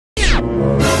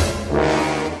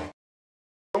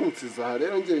unsiza aha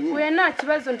rero njye nyine. Uye nta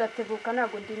kibazo ndateguka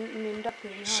ntago ndinda pe.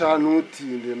 Sha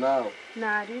ntutinde nawe.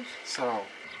 Narije. Sawa.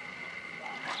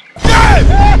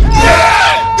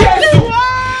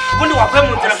 Ubundi wakwe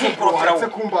mu nzira nk'ukorofera wo.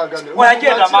 Kumbaganira.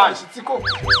 Wayagenda manje.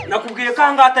 Nakubwiye ko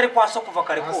hanga atari kwa so kuva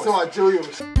kare kose. Ase waje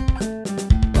uyoroshye.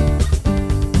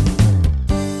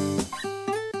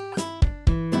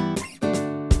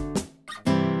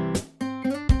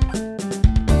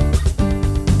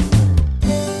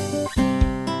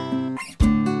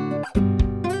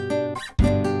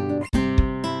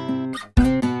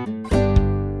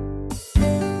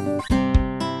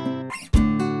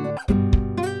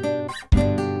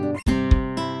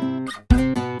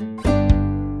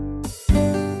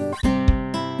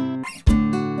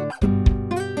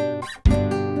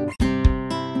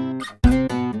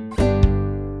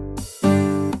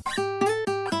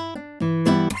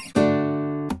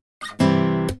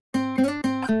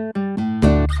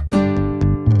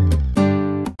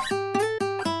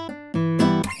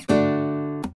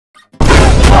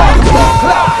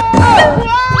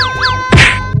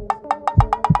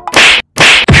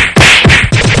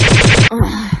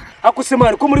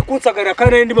 Akusemana ko muri kunsagarira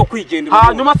kandi ndimo kwigenda.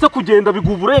 Hanyuma se kugenda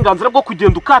biguha uburenganzira bwo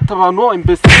kugenda ukata abantu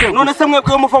imbere. None se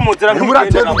mwebwe muva mu nzira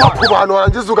nk'igenda ku bantu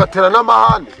warangiza ugatera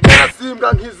n'amahane.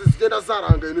 Nasimbwa nk'izi zigenda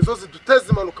zarangaye nizo ziduteza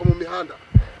impanuka mu mihanda.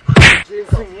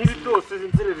 Nkiri byose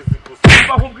inzererezi gusa.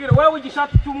 Bakubwira wewe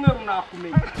igishati cy'umweru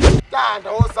nakumenya. Danda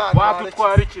hozana.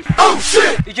 Wadutwara iki?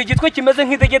 Icyo gitwe kimeze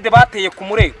nk'idegede bateye ku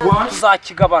murego.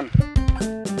 Tuzakigabana.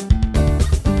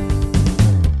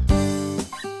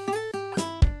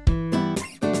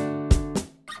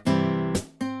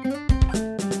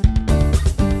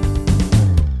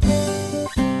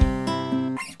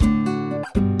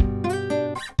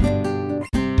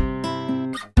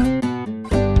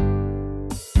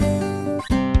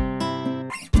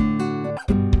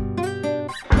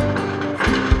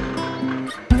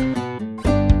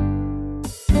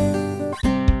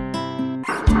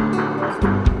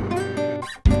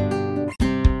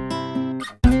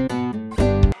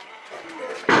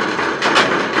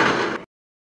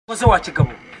 Ose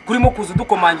wakigabo kurimo kuza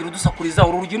dukomangira udusakuriza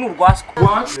urugi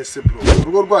n'urwaswa. Nese bro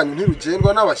urugo rwanyu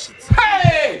ntirugendwa n'abashitsi.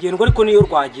 Gendwa ariko niyo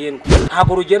rwagendwa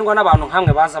ntago rugendwa n'abantu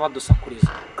nkamwe baza badusakuriza.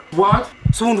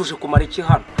 Sunduje kumara iki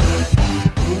hano?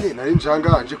 Nyine nari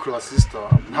njanganje kuri sister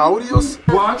nta uri yose.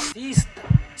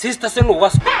 Sister se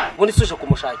n'uwaswa ubundi suje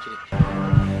kumushakira iki?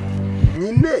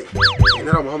 Nyine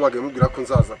naramuhamagaye mubwira ko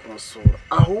nzaza kumusura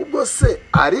ahubwo se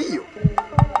ariyo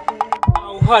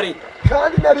uhari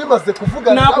kandi nari maze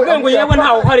kuvugana nakubwiye ngo yewe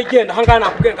ntawe uhari genda hangana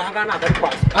nakubwiye ngo hangana ntabwo ari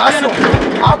kwaza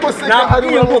ako se hari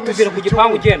ngo tuvire ku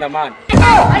gipangu genda mani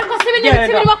Ariko se ibintu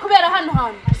birimo kubera hano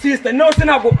hano. Sister no se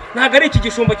ntabwo ari iki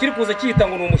gishumba kiri kuza cyita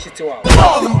ngo ni umushyitsi wawe.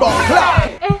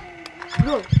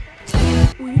 Bro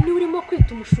uyu ni urimo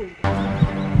kwita umushumba.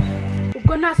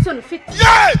 Ubwo nta soni ufite.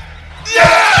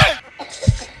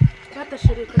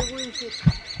 Batashirika ari winjira.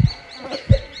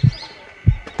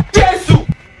 Yesu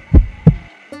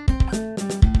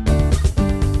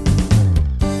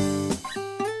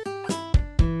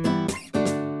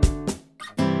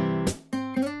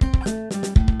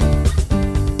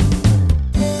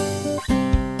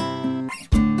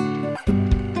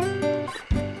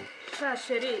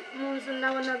Sheri mu nzu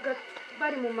nabonaga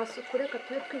bari mu masuku reka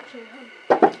tube twicaye hano.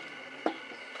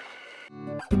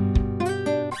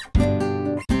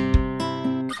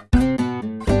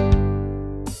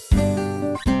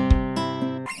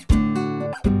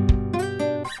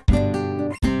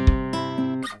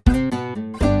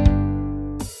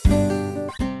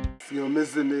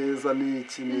 Siyomeze neza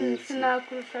niki niki.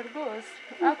 Sinakurusha rwose.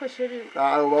 Ako Sheri.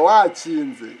 Uba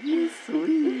wakinze.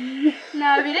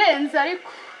 Nabirenze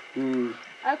ariko.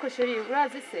 Ariko Sheri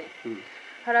urazi se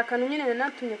hari akantu nyine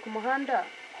natumye ku muhanda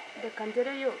reka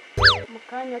ngereyo mu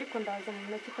kanya ariko ndaza mu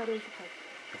minota itarenze itatu.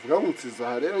 Uvuga ngo unsiza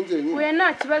aha rero njye nyine. Uye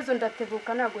nta kibazo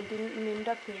ndateguka ntago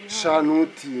ndinda pe. Sha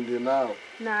ntutinde nawe.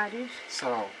 Narije.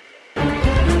 Sawa.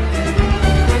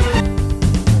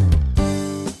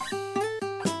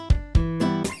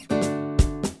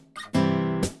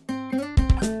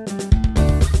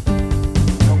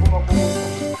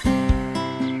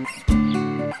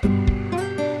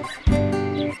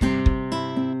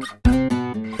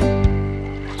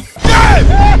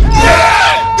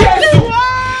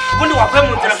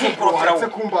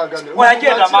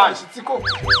 Wayagenda manje.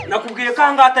 Nakubwiye ko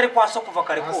hanga atari kwa so kuva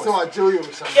kare kose. Ase waje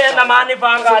uyoroshye. Genda mani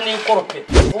vanga ni nkorope.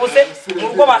 Ubuse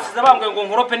murugo basize bambwe ngo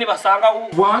nkorope nibasanga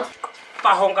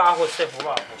aho ngaho se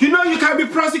vuba. You know you can be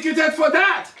prosecuted for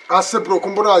that. Ase bro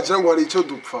kumbona wagira ngo hari icyo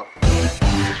dupfa.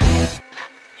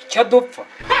 Icyo dupfa?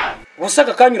 Ubuse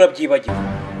akanyura byibagiwe.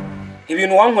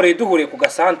 ibintu wankoreye duhuriye ku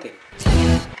gasantere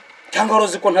cyangwa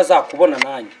rozi ko ntazakubona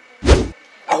nanjye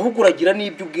ahubwo uragira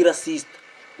n'ibyo ubwira sister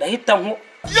nahita nko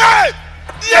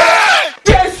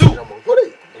Yesu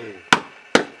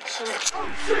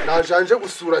najanje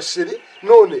gusura sheri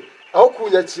none aho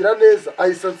kunyakira neza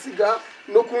ahisa nsiga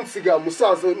no kunsiga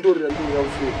musaza ndorera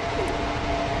nduravuye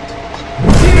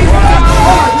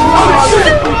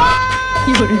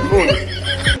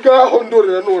ngaho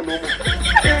ndorera none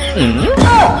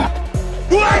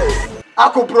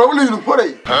ako probably ibintu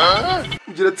nkoreye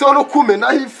ugeretseho no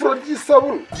kumenaho ifuro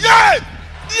ry'isabune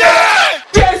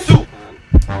Yesu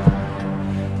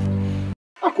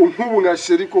ako nk'ubu nka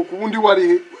sheri ko kubundi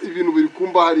warihe ibintu biri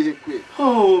kumba harihe kwe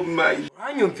Oh my.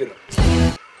 uranyumvira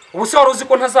ubu se wari uzi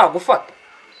ko ntazagufata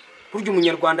burya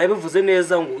umunyarwanda yabivuze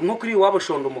neza ngo nko kuri iwabo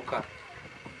shondo umukara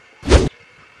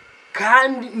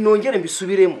kandi nongere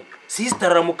mbisubiremo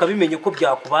sister aramuka bimenye ko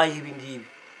byakubaye ibi ngibi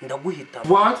ndaguhita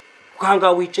What?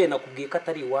 kanga wicaye nakubwiye ko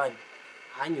atari iwanyu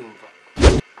hanyumva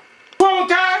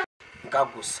Punta!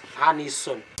 ngagusa nta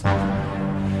n'isoni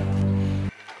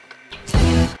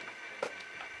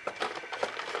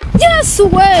Yesu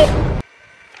we!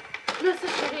 Byose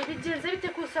sheri bigenze bite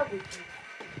kusa gutya?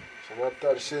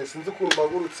 Shamatashe sinzi ukuntu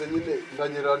mpagurutse nyine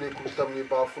ndanyerera nikubita mu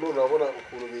ibafu none urabona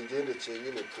ukuntu bingendekeye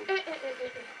nyine tu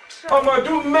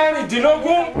Amadou Mani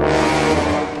Dinogun.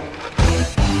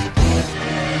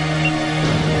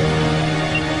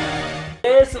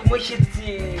 Yesu umushyitsi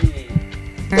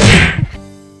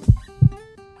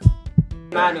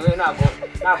mani we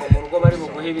ntabwo mu rugo bari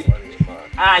buguhe ibiri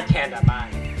agenda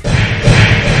mani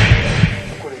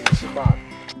ukoreye ikimana.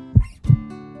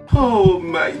 Oh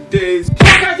my days.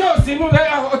 Kaka Josi no le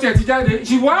hotel tijade.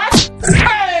 She what?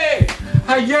 Hey!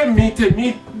 Aye mi te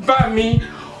mi ba mi.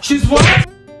 She's what?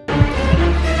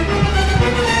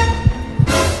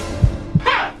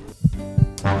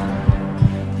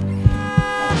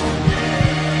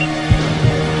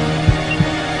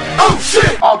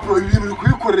 Bro ibintu uri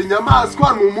kubikorera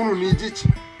inyamaswa ni umuntu ni igiki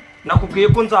nakubwiye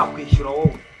ko nzakwishyura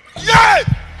wowe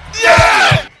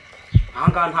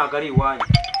ahangaha ntabwo ari iwanyu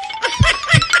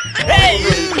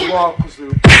wakuze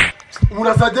umuntu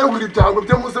azajya yegura ibyango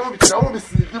bye muze mubishyiraho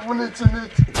mubisiga ivu n'iki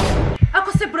n'iki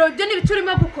Ako se bro ibyo ni ibice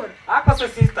urimo gukora? aka se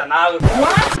sister nawe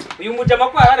uyu mujama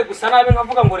ko yari gusa nabi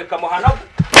nkavuga ngo reka muhanagu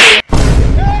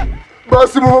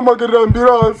basi muhamagara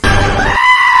ambulance